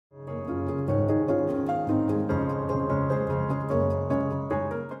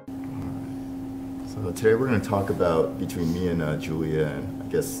Today we're going to talk about, between me and Julia, and I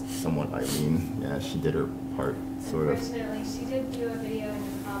guess somewhat Eileen. Yeah, she did her part, sort of. Unfortunately, she did do a video in the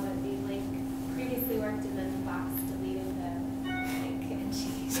call, but the link previously worked, and then the box deleted the link, and she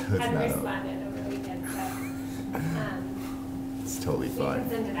hadn't responded over the weekend, so it's totally fine. We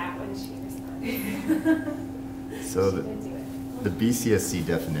can send it out when she responded. So she did do it. the BCSC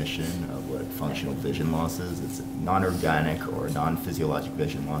definition of what functional vision loss is, it's non-organic or non-physiologic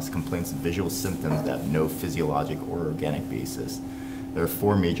vision loss, complains of visual symptoms that have no physiologic or organic basis. There are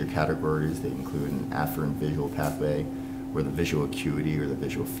four major categories. They include an afferent visual pathway, where the visual acuity or the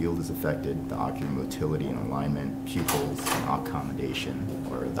visual field is affected, the ocular motility and alignment, pupils, and accommodation,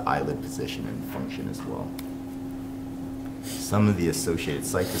 or the eyelid position and function as well. Some of the associated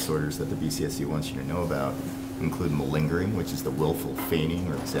sight disorders that the BCSC wants you to know about include malingering, which is the willful feigning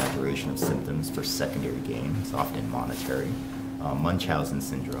or exaggeration of symptoms for secondary gain. It's often monetary. Munchausen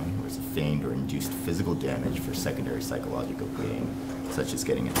syndrome, where it's a feigned or induced physical damage for secondary psychological gain, such as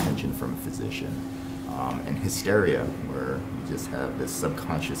getting attention from a physician. And hysteria, where you just have this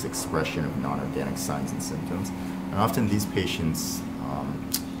subconscious expression of non-organic signs and symptoms. And often these patients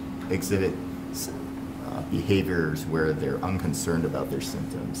exhibit behaviors where they're unconcerned about their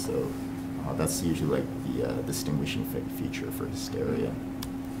symptoms. So that's usually like the distinguishing feature for hysteria.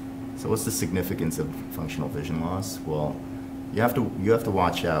 So what's the significance of functional vision loss? Well, you have to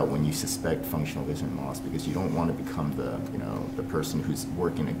watch out when you suspect functional vision loss, because you don't want to become the person who's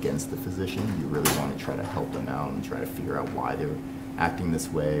working against the physician. You really want to try to help them out and try to figure out why they're acting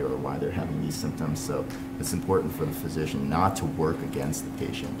this way or why they're having these symptoms. So it's important for the physician not to work against the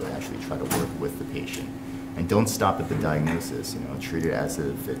patient, but actually try to work with the patient. And don't stop at the diagnosis. Treat it as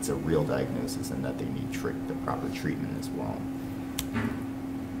if it's a real diagnosis and that they need the proper treatment as well.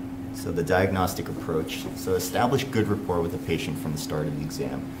 So the diagnostic approach. So establish good rapport with the patient from the start of the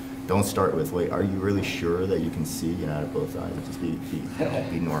exam. Don't start with, wait, are you really sure that you can see out of both eyes? Just be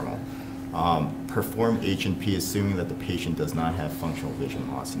normal. Perform H&P assuming that the patient does not have functional vision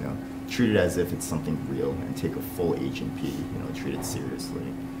loss. Treat it as if it's something real and take a full H&P. Treat it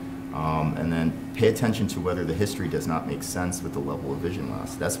seriously. And then pay attention to whether the history does not make sense with the level of vision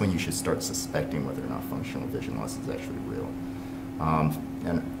loss. That's when you should start suspecting whether or not functional vision loss is actually real.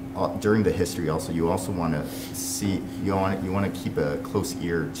 During the history, you also want to see, you want to keep a close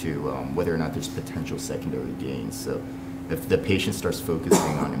ear to whether or not there's potential secondary gains. So if the patient starts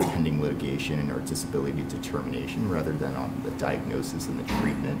focusing on impending litigation or disability determination rather than on the diagnosis and the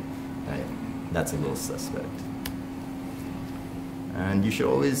treatment, that's a little suspect. And you should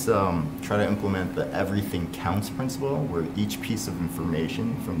always try to implement the everything counts principle, where each piece of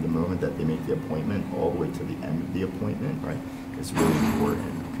information from the moment that they make the appointment all the way to the end of the appointment, right, is really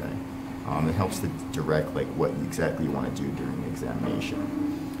important. Okay, it helps to direct what exactly you want to do during the examination.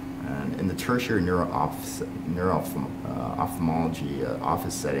 And in the tertiary ophthalmology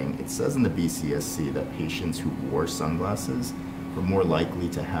office setting, it says in the BCSC that patients who wore sunglasses were more likely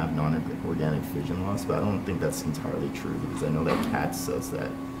to have non-organic vision loss, but I don't think that's entirely true, because I know that CAT says that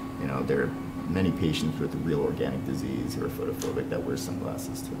there are many patients with real organic disease who are photophobic that wear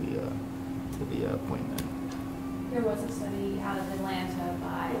sunglasses to the appointment. There was a study out of Atlanta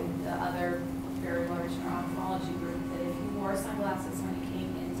by the other very large ophthalmology group that if you wore sunglasses when you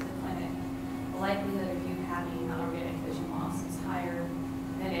came into the clinic, the likelihood of you having non-organic vision loss is higher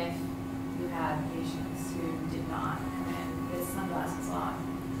than if you had patients who did not come in with sunglasses on.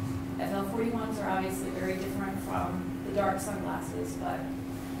 FL41s are obviously very different from the dark sunglasses, but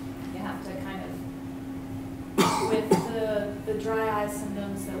you have to kind of, with the dry eye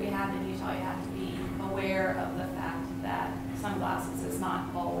symptoms that we have in Utah, you have to be aware of the fact that sunglasses is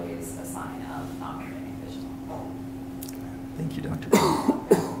not always a sign of non-organic vision. Thank you, Dr.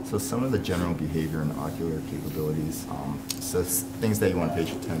 So some of the general behavior and ocular capabilities, so things that you want to pay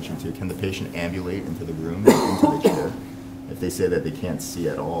attention to. Can the patient ambulate into the room, into the chair? If they say that they can't see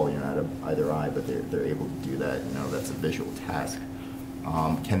at all, out of either eye, but they're able to do that, that's a visual task.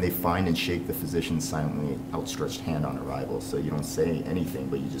 Can they find and shake the physician's silently outstretched hand on arrival? So you don't say anything,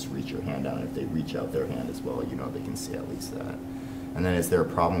 but you just reach your hand out. And if they reach out their hand as well, they can see at least that. And then is there a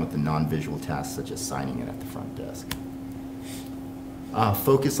problem with the non-visual tasks, such as signing in at the front desk?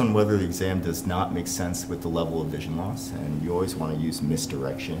 Focus on whether the exam does not make sense with the level of vision loss, and you always want to use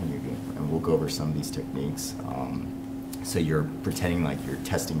misdirection, and we'll go over some of these techniques. So you're pretending like you're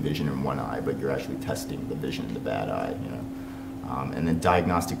testing vision in one eye, but you're actually testing the vision in the bad eye. And then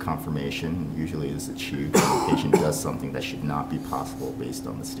diagnostic confirmation usually is achieved when the patient does something that should not be possible based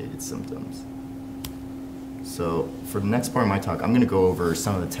on the stated symptoms. So for the next part of my talk, I'm going to go over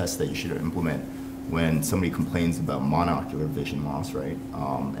some of the tests that you should implement when somebody complains about monocular vision loss, right?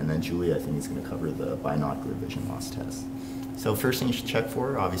 And then Julie, I think, is going to cover the binocular vision loss test. So first thing you should check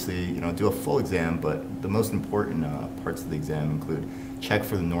for, obviously, do a full exam, but the most important parts of the exam include check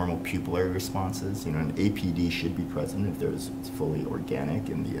for the normal pupillary responses. An APD should be present if it's fully organic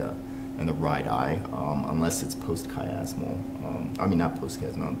in the right eye, unless it's post-chiasmal. Not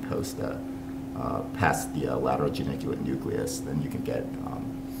post-chiasmal, past the lateral geniculate nucleus, then you can get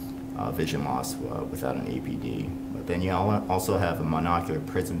vision loss without an APD. But then you also have a monocular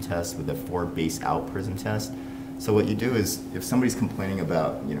prism test with a 4 base out prism test. So what you do is, if somebody's complaining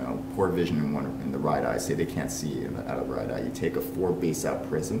about, poor vision in the right eye, say they can't see out of the right eye, you take a 4 base out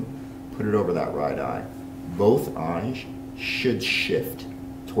prism, put it over that right eye. Both eyes should shift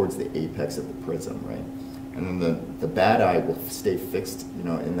towards the apex of the prism, right? And then the bad eye will stay fixed,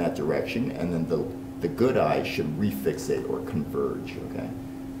 in that direction, and then the good eye should refixate or converge, okay?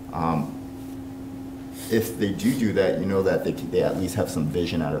 If they do that, that they at least have some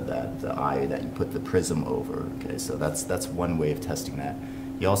vision out of the eye that you put the prism over. Okay, so that's one way of testing that.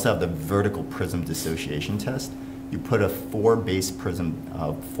 You also have the vertical prism dissociation test. You put a 4 base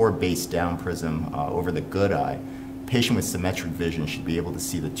down prism over the good eye. Patient with symmetric vision should be able to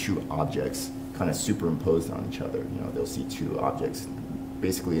see the 2 objects kind of superimposed on each other. They'll see 2 objects,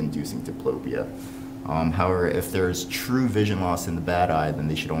 basically inducing diplopia. However, if there's true vision loss in the bad eye, then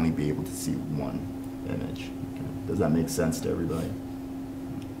they should only be able to see 1 image. Okay. Does that make sense to everybody?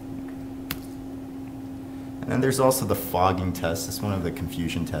 And then there's also the fogging test. It's one of the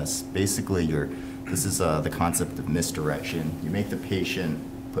confusion tests. Basically, this is the concept of misdirection. You make the patient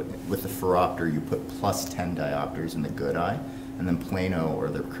with the phoropter, you put +10 diopters in the good eye, and then plano or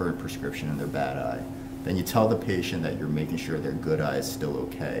their current prescription in their bad eye. Then you tell the patient that you're making sure their good eye is still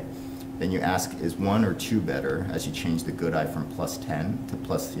okay. Then you ask, is 1 or 2 better, as you change the good eye from +10 to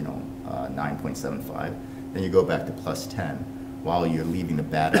plus 9.75. Then you go back to +10 while you're leaving the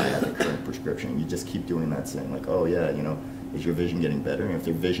bad eye at the current prescription. You just keep doing that, saying like, oh yeah, is your vision getting better? And if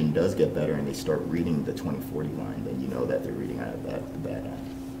their vision does get better and they start reading the 20/40 line, then you know that they're reading out of the bad eye.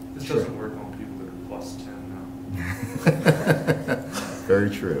 This doesn't work on people that are +10 now. Very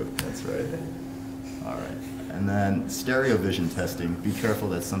true, that's right. All right. And then stereo vision testing. Be careful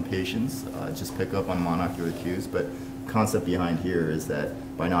that some patients just pick up on monocular cues, but the concept behind here is that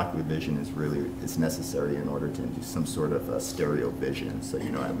binocular vision is necessary in order to induce some sort of stereo vision, so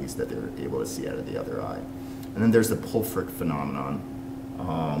at least that they're able to see out of the other eye. And then there's the Pulfric phenomenon.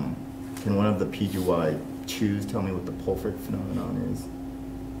 Can one of the PGY2s tell me what the Pulfric phenomenon is?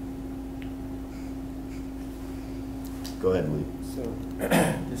 Go ahead, Lee. So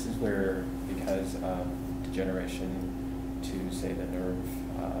this is where, because of degeneration to, say, the nerve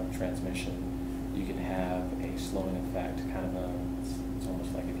transmission, you can have a slowing effect, kind of it's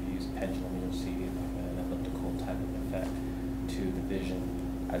almost like if you use a pendulum, you'll see like an elliptical type of effect to the vision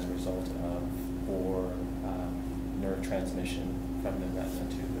as a result of poor nerve transmission from the retina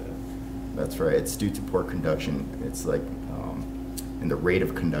to the... That's right. It's due to poor conduction. It's like in the rate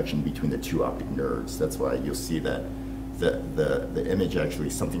of conduction between the 2 optic nerves. That's why you'll see that the image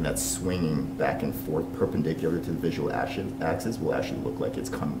actually, something that's swinging back and forth perpendicular to the visual axis will actually look like it's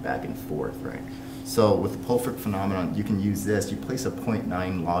coming back and forth, right? So with the Pulfric phenomenon, you can use this. You place a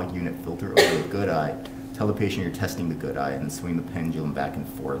 0.9 log unit filter over the good eye, tell the patient you're testing the good eye, and then swing the pendulum back and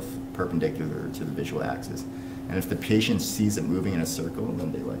forth perpendicular to the visual axis. And if the patient sees it moving in a circle,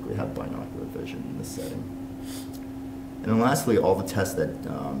 then they likely have binocular vision in this setting. And then lastly, all the tests that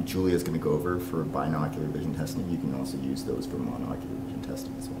Julia is going to go over for binocular vision testing, you can also use those for monocular vision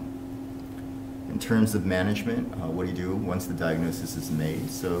testing as well. In terms of management, what do you do once the diagnosis is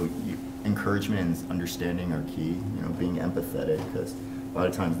made? So encouragement and understanding are key, being empathetic, because a lot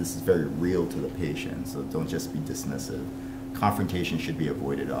of times this is very real to the patient, so don't just be dismissive. Confrontation should be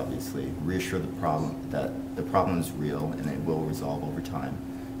avoided, obviously. Reassure that the problem is real and it will resolve over time.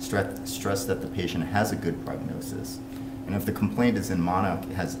 Stress that the patient has a good prognosis. And if the complaint is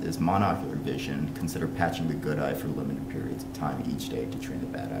monocular vision, consider patching the good eye for limited periods of time each day to train the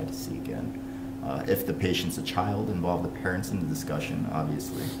bad eye to see again. If the patient's a child, involve the parents in the discussion,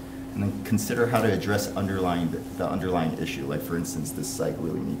 obviously. And then consider how to address the underlying issue. Like, for instance, this psych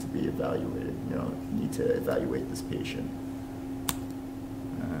really needs to be evaluated. Need to evaluate this patient.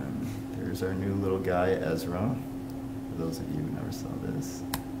 There's our new little guy, Ezra, for those of you who never saw this.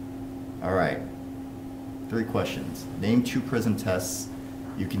 All right, 3 questions. Name 2 prism tests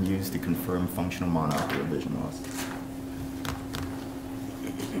you can use to confirm functional monocular vision loss.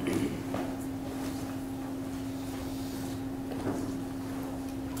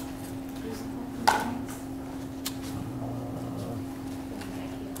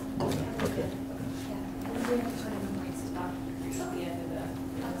 Okay. we have to put in the points to Dr. Cruz at the end of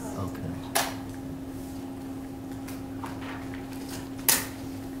the. Okay.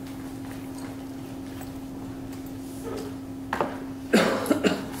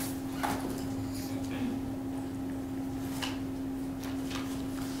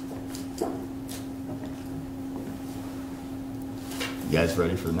 You guys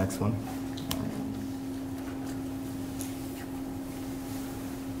ready for the next one?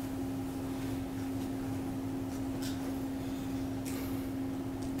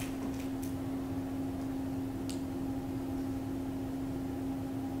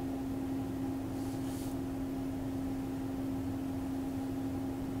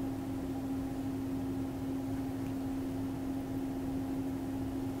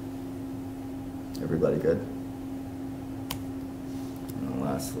 Everybody good? And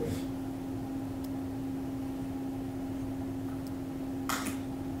lastly,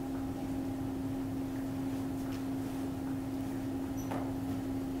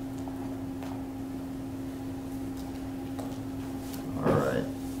 all right.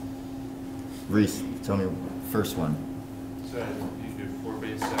 Reese, tell me first one. So you do 4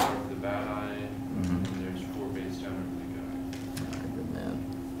 base down over the bad eye, Mhm. and there's 4 base down over the good eye. All right, good man.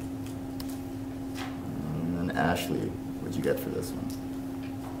 And then Ashley, what'd you get for this one?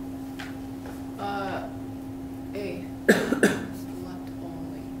 A. Left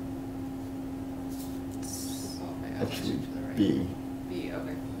only. Oh, my gosh, Actually, to the right. B. B,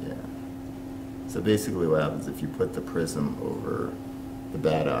 okay. Yeah. So basically what happens, if you put the prism over the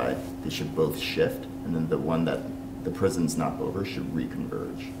bad eye, they should both shift, and then the one that the prism's not over should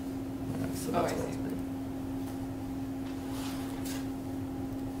reconverge. Yeah, so Oh, that's I what it's see. be.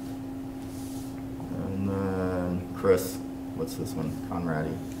 And then Chris, what's this one?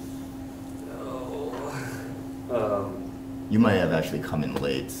 Conradi. Oh. You might have actually come in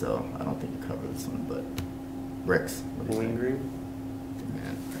late, so I don't think you covered this one, but Rix, what do you Bowling think? green? Good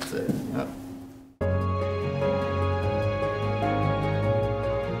man, that's it. Yep.